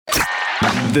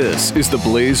This is the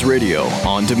Blaze Radio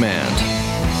on demand.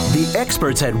 The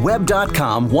experts at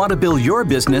Web.com want to build your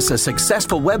business a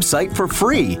successful website for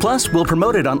free. Plus, we'll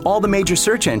promote it on all the major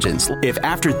search engines. If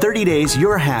after 30 days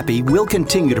you're happy, we'll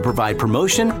continue to provide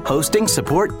promotion, hosting,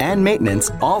 support, and maintenance,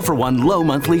 all for one low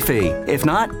monthly fee. If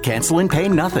not, cancel and pay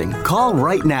nothing. Call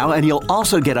right now and you'll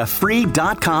also get a free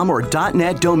 .com or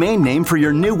 .net domain name for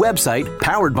your new website,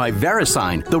 powered by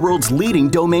VeriSign, the world's leading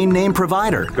domain name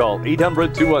provider. Call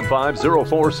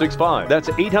 800-215-0465. That's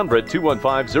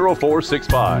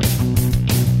 800-215-0465.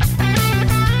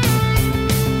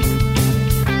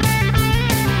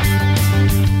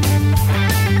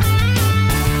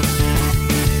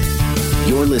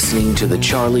 You're listening to The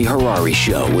Charlie Harary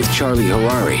Show with Charlie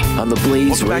Harary on the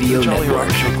Blaze Radio Network. Welcome back to The Charlie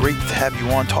Harary Show. Great to have you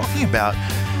on, talking about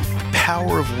the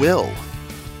power of will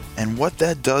and what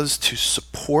that does to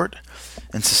support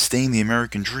and sustain the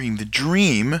American dream. The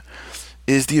dream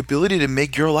is the ability to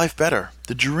make your life better.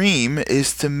 The dream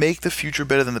is to make the future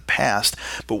better than the past.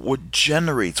 But what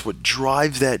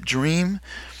drives that dream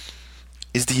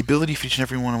is the ability for each and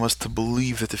every one of us to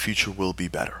believe that the future will be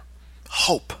better.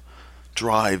 Hope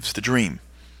drives the dream.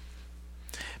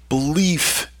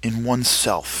 Belief in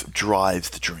oneself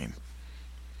drives the dream.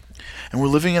 And we're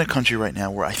living in a country right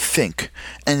now where I think,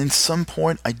 and in some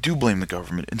point I do blame the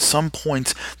government, in some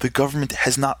points the government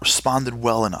has not responded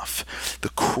well enough.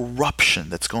 The corruption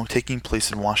that's taking place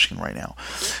in Washington right now,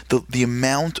 the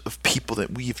amount of people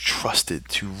that we have trusted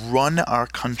to run our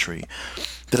country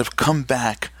that have come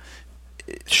back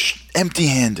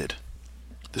empty-handed.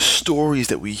 The stories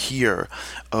that we hear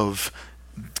of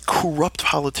corrupt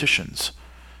politicians.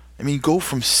 I mean, go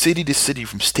from city to city,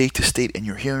 from state to state, and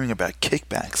you're hearing about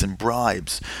kickbacks and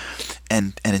bribes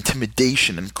and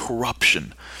intimidation and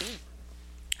corruption.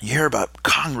 You hear about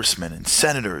congressmen and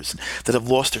senators that have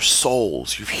lost their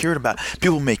souls. You've heard about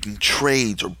people making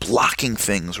trades or blocking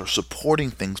things or supporting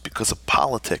things because of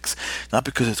politics, not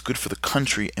because it's good for the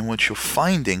country. And what you're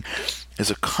finding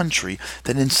is a country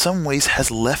that in some ways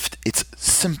has left its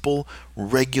simple,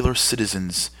 regular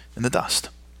citizens in the dust.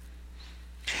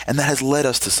 And that has led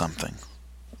us to something.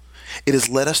 It has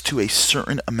led us to a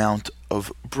certain amount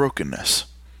of brokenness,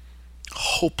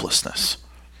 hopelessness,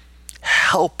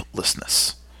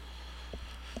 helplessness.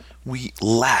 We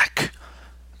lack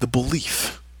the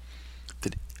belief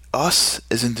that us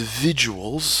as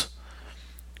individuals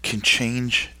can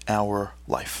change our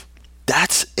life.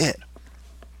 That's it.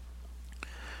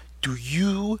 Do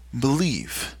you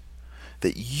believe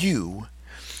that you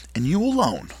and you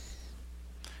alone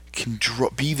can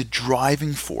be the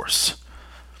driving force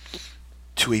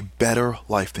to a better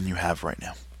life than you have right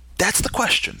now? That's the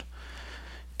question.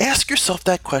 Ask yourself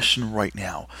that question right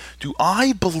now. Do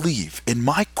I believe in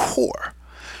my core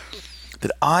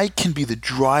that I can be the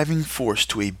driving force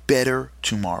to a better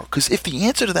tomorrow? Because if the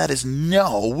answer to that is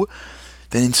no,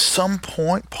 then in some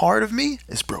point, part of me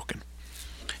is broken.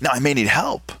 Now, I may need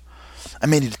help. I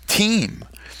may need a team.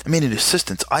 I may need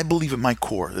assistance. I believe at my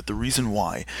core that the reason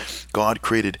why God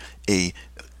created a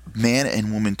man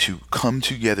and woman to come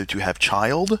together to have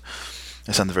child,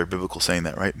 that sounds very biblical saying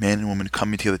that, right? Man and woman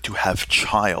coming together to have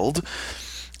child,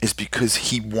 is because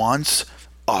he wants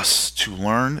us to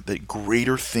learn that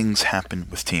greater things happen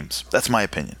with teams. That's my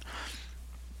opinion.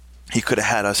 He could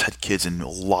have had kids in a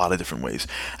lot of different ways.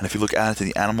 And if you look out into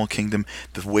the animal kingdom,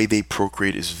 the way they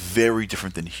procreate is very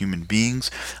different than human beings.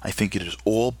 I think it is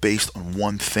all based on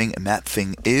one thing, and that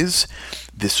thing is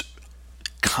this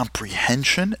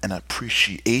comprehension and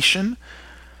appreciation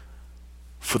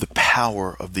for the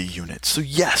power of the unit. So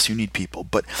yes, you need people,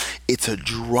 but it's a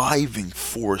driving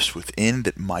force within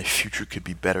that my future could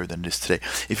be better than it is today.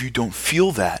 If you don't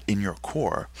feel that in your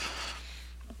core,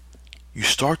 you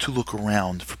start to look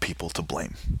around for people to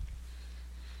blame.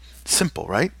 Simple,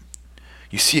 right?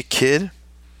 You see a kid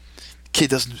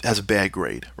has a bad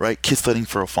grade, right? Kid's studying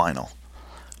for a final.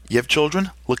 You have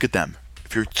children? Look at them.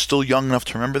 If you're still young enough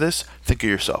to remember this, think of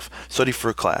yourself. Study for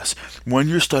a class. When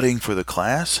you're studying for the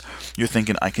class, you're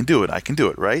thinking, I can do it,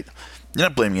 right? You're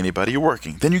not blaming anybody, you're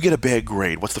working. Then you get a bad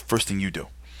grade. What's the first thing you do?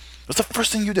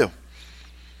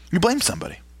 You blame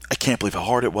somebody. I can't believe how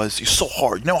hard it was. It's so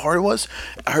hard. You know how hard it was?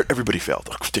 I heard everybody failed.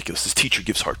 It's ridiculous. This teacher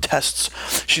gives hard tests.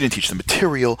 She didn't teach the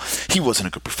material. He wasn't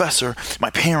a good professor.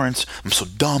 My parents, I'm so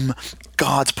dumb.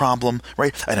 God's problem,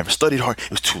 right? I never studied hard. It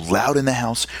was too loud in the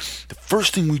house. The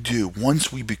first thing we do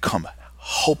once we become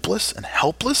hopeless and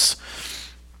helpless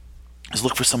is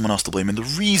look for someone else to blame. And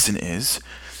the reason is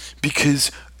because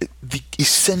the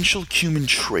essential human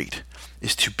trait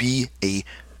is to be a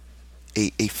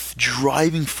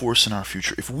driving force in our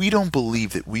future. If we don't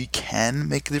believe that we can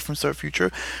make a difference in our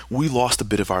future, we lost a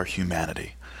bit of our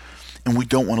humanity. And we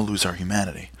don't want to lose our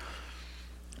humanity.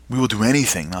 We will do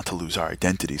anything not to lose our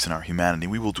identities and our humanity.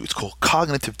 It's called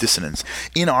cognitive dissonance.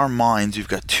 In our minds, we've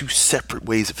got two separate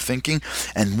ways of thinking,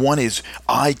 and one is,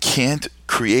 I can't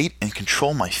create and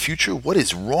control my future. What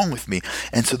is wrong with me?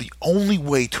 And so the only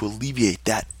way to alleviate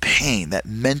that pain, that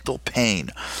mental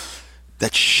pain,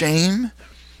 that shame,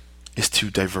 is to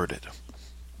divert it,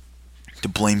 to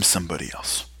blame somebody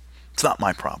else. It's not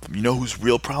my problem. You know whose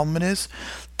real problem it is?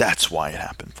 That's why it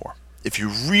happened for. If you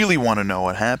really want to know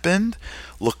what happened,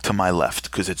 look to my left,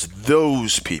 because it's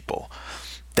those people.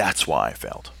 That's why I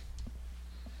failed.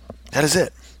 That is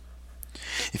it.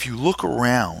 If you look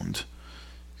around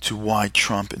to why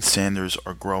Trump and Sanders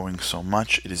are growing so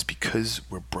much, it is because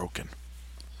we're broken.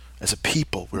 As a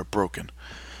people, we're broken.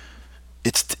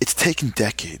 It's taken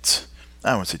decades. I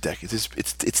don't want to say decades.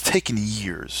 It's taken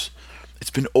years.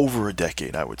 It's been over a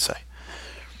decade, I would say.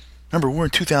 Remember, we're in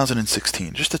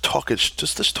 2016. Just to talk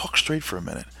straight for a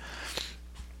minute.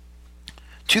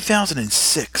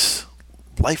 2006,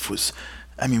 life was,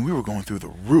 we were going through the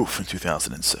roof in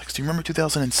 2006. Do you remember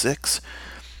 2006?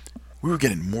 We were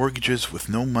getting mortgages with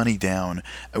no money down.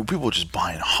 People were just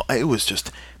buying.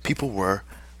 People were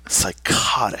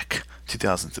psychotic.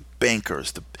 2000, the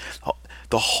bankers,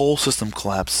 the whole system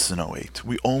collapses in 2008.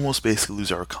 We almost basically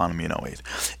lose our economy in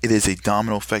 2008. It is a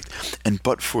domino effect, and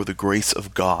but for the grace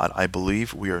of God, I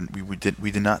believe we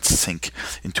did not sink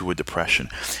into a depression.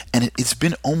 And it's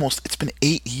been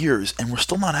 8 years, and we're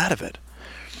still not out of it.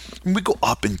 We go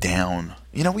up and down.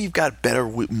 We've got better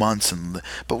months,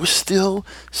 but we're still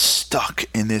stuck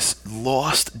in this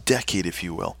lost decade, if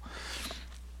you will.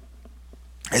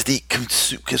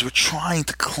 Because we're trying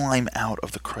to climb out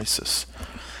of the crisis.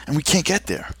 And we can't get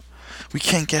there.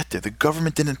 The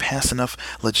government didn't pass enough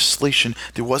legislation.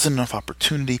 There wasn't enough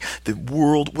opportunity. The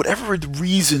world, whatever the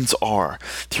reasons are,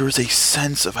 there is a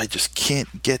sense of I just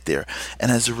can't get there.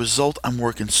 And as a result, I'm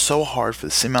working so hard for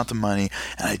the same amount of money,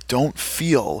 and I don't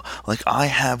feel like I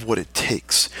have what it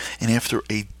takes. And after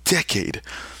a decade,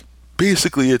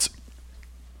 basically it's,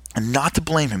 and not to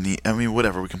blame him,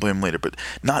 whatever, we can blame him later, but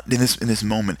not in this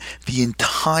moment. The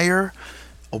entire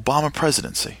Obama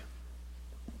presidency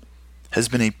has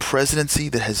been a presidency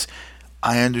that has,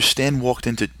 I understand, walked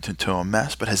into a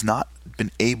mess, but has not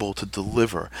been able to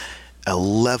deliver a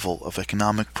level of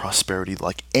economic prosperity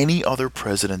like any other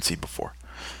presidency before.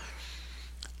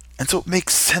 And so it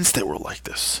makes sense that we're like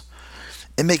this.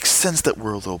 It makes sense that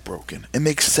we're a little broken. It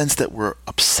makes sense that we're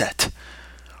upset.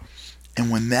 And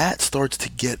when that starts to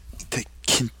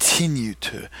continue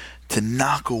to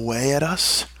knock away at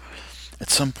us, at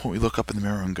some point we look up in the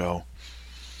mirror and go,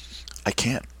 I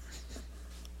can't.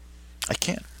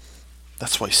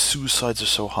 That's why suicides are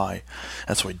so high.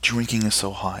 That's why drinking is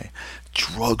so high.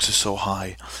 Drugs are so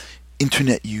high.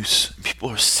 Internet use. People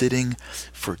are sitting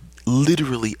for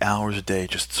literally hours a day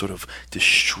just sort of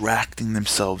distracting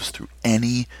themselves through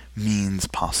any means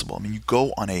possible. You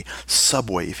go on a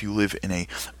subway if you live in a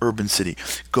urban city.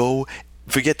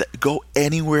 Forget that. Go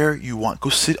anywhere you want. Go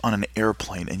sit on an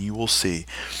airplane and you will see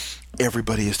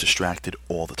everybody is distracted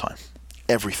all the time.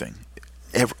 Everything.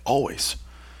 Always.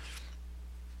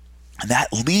 And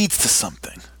that leads to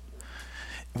something.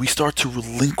 We start to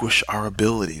relinquish our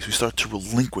abilities. We start to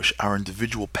relinquish our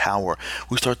individual power.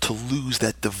 We start to lose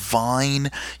that divine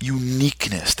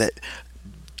uniqueness that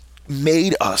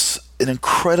made us an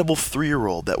incredible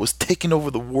 3-year-old that was taking over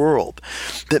the world,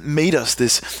 that made us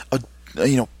this,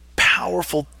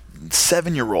 powerful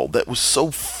 7-year-old that was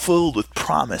so filled with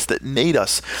promise, that made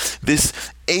us this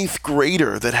 8th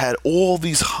grader that had all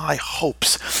these high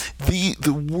hopes.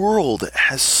 The world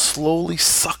has slowly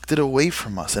sucked it away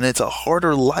from us, and it's a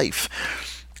harder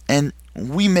life. And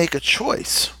we make a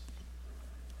choice.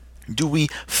 Do we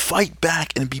fight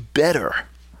back and be better?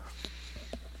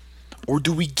 Or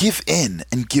do we give in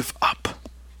and give up?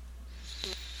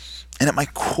 And at my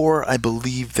core, I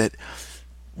believe that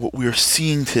what we are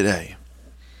seeing today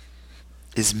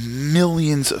is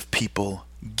millions of people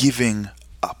giving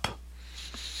up.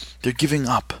 They're giving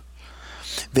up.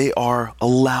 They are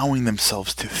allowing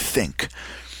themselves to think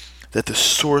that the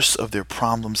source of their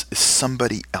problems is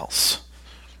somebody else.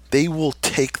 They will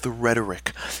take the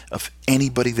rhetoric of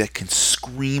anybody that can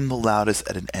scream the loudest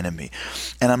at an enemy.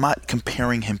 And I'm not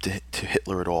comparing him to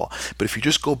Hitler at all. But if you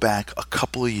just go back a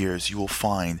couple of years, you will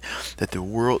find that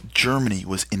Germany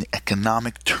was in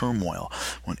economic turmoil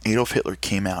when Adolf Hitler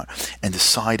came out and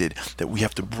decided that we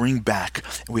have to bring back,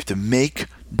 we have to make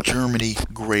Germany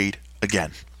great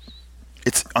again.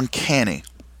 It's uncanny.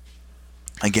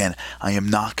 Again, I am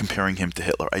not comparing him to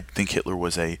Hitler. I think Hitler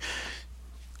was a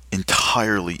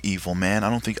entirely evil man. I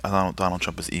don't think Donald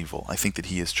Trump is evil. I think that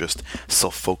he is just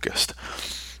self-focused.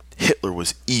 Hitler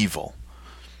was evil.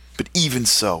 But even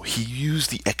so, he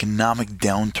used the economic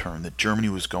downturn that Germany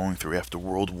was going through after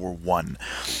World War I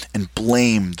and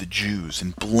blamed the Jews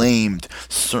and blamed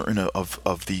certain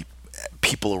of the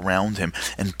people around him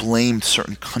and blamed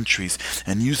certain countries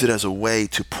and used it as a way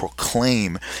to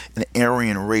proclaim an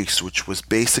Aryan race, which was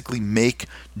basically make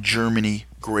Germany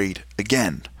great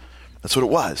again. That's what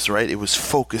it was, right? It was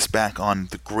focused back on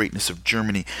the greatness of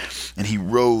Germany. And he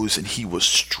rose and he was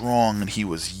strong and he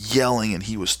was yelling and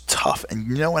he was tough. And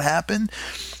you know what happened?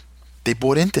 They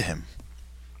bought into him.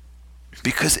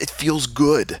 Because it feels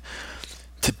good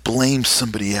to blame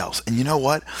somebody else. And you know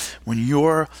what? When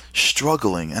you're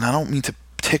struggling, and I don't mean to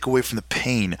take away from the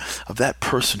pain of that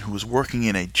person who was working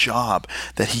in a job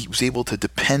that he was able to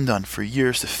depend on for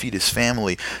years to feed his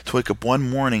family, to wake up one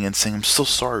morning and say, I'm so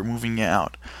sorry, we're moving you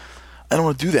out. I don't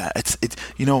want to do that.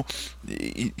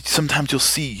 Sometimes you'll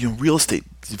see, real estate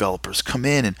developers come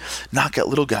in and knock out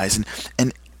little guys,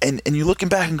 and you're looking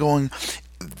back and going,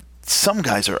 some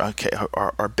guys are okay,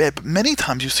 are bad, but many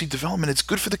times you see development. It's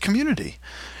good for the community.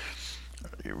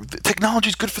 Technology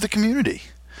is good for the community.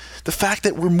 The fact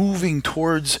that we're moving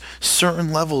towards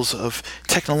certain levels of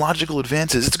technological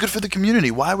advances, it's good for the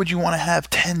community. Why would you want to have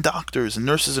 10 doctors and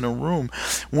nurses in a room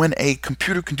when a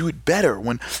computer can do it better?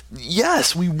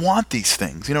 Yes, we want these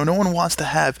things. No one wants to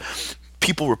have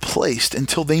people replaced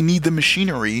until they need the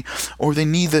machinery or they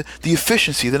need the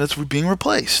efficiency that it's being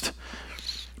replaced.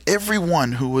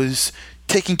 Everyone who was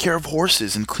taking care of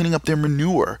horses and cleaning up their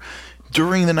manure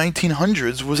during the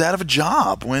 1900s was out of a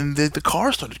job when the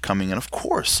cars started coming in. Of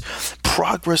course,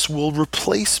 progress will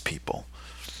replace people.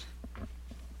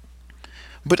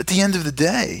 But at the end of the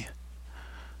day,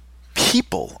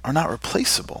 people are not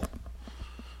replaceable.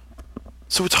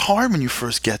 So it's hard when you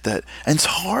first get that, and it's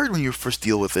hard when you first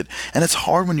deal with it, and it's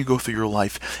hard when you go through your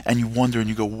life and you wonder and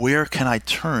you go, where can I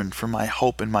turn for my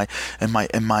hope and my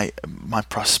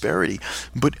prosperity?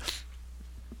 But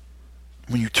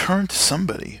when you turn to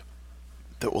somebody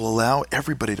that will allow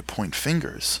everybody to point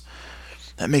fingers,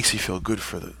 that makes you feel good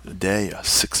for the day,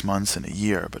 6 months, and a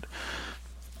year. But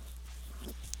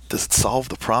does it solve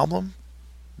the problem?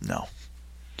 No.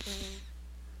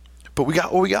 But we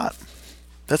got what we got.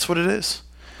 That's what it is.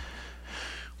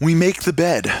 We make the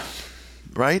bed,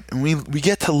 right? And we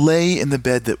get to lay in the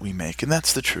bed that we make, and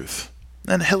that's the truth.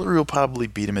 And Hillary will probably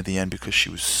beat him at the end because she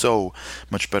was so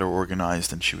much better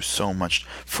organized and she was so much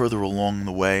further along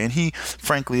the way. And he,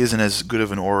 frankly, isn't as good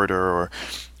of an orator or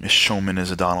a showman as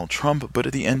a Donald Trump. But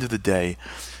at the end of the day,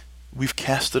 we've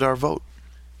casted our vote.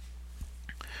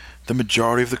 The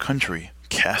majority of the country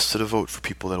casted a vote for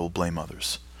people that will blame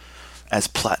others as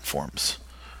platforms.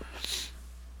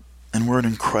 And we're an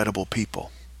incredible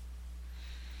people.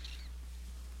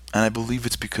 And I believe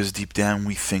it's because deep down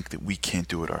we think that we can't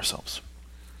do it ourselves.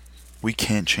 We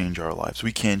can't change our lives.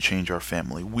 We can't change our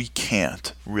family. We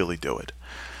can't really do it.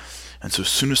 And so as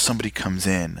soon as somebody comes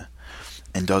in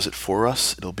and does it for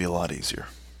us, it'll be a lot easier.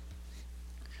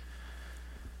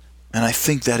 And I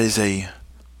think that is a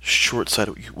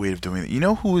short-sighted way of doing it. You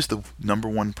know who is the number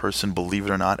one person, believe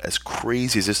it or not, as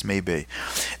crazy as this may be,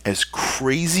 as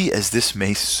crazy as this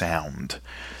may sound?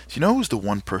 Do you know who's the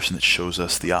one person that shows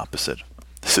us the opposite?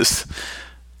 And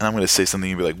I'm going to say something,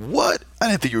 you'll be like, what? I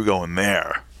didn't think you were going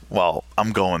there. Well,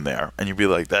 I'm going there. And you'll be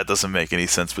like, that doesn't make any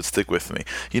sense, but stick with me.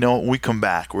 When we come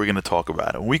back, we're going to talk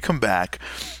about it. When we come back,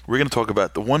 we're going to talk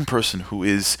about the one person who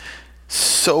is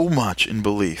so much in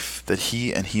belief that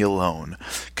he and he alone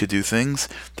could do things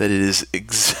that it is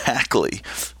exactly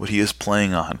what he is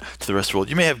playing on to the rest of the world.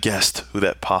 You may have guessed who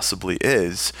that possibly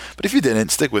is, but if you didn't,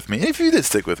 stick with me. And if you did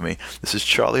stick with me, this is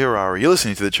Charlie Harary. You're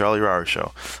listening to The Charlie Harary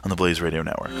Show on the Blaze Radio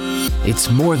Network. It's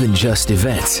more than just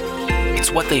events.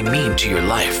 It's what they mean to your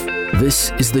life.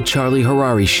 This is The Charlie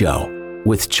Harary Show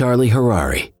with Charlie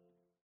Harary.